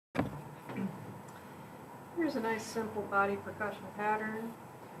Here's a nice simple body percussion pattern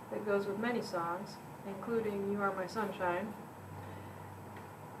that goes with many songs, including You Are My Sunshine.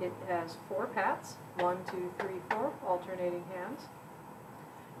 It has 4 pats, 1, 2, 3, 4, alternating hands,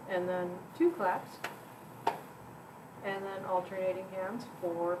 and then 2 claps, and then alternating hands,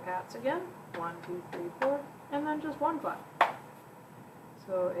 4 pats again, 1, 2, 3, 4, and then just 1 clap.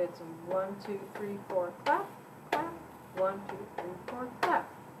 So it's 1, 2, 3, 4, clap, clap, 1, 2, 3, 4, clap,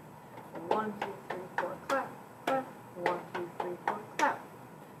 1, 2, 3, 4, clap, clap, 1, 2, 3, 4, clap,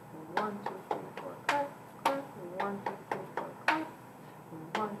 1, 2, 3, 4, clap, clap, 1, 2, 3, 4, clap,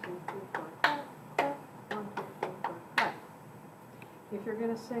 1, 2, 3, 4, clap, clap, 1, 2, 3, 4, clap. If you're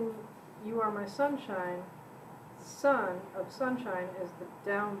going to sing You Are My Sunshine, sun of sunshine is the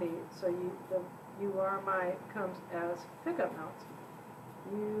downbeat, so you are my comes as pickup notes.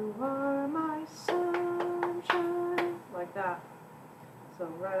 You are my sunshine, like that. So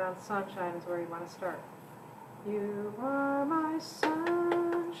right on sunshine is where you want to start. You are my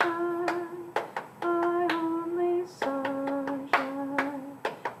sunshine, my only sunshine.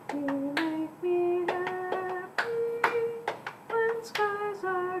 You make me happy when skies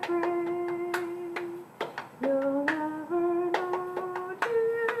are gray.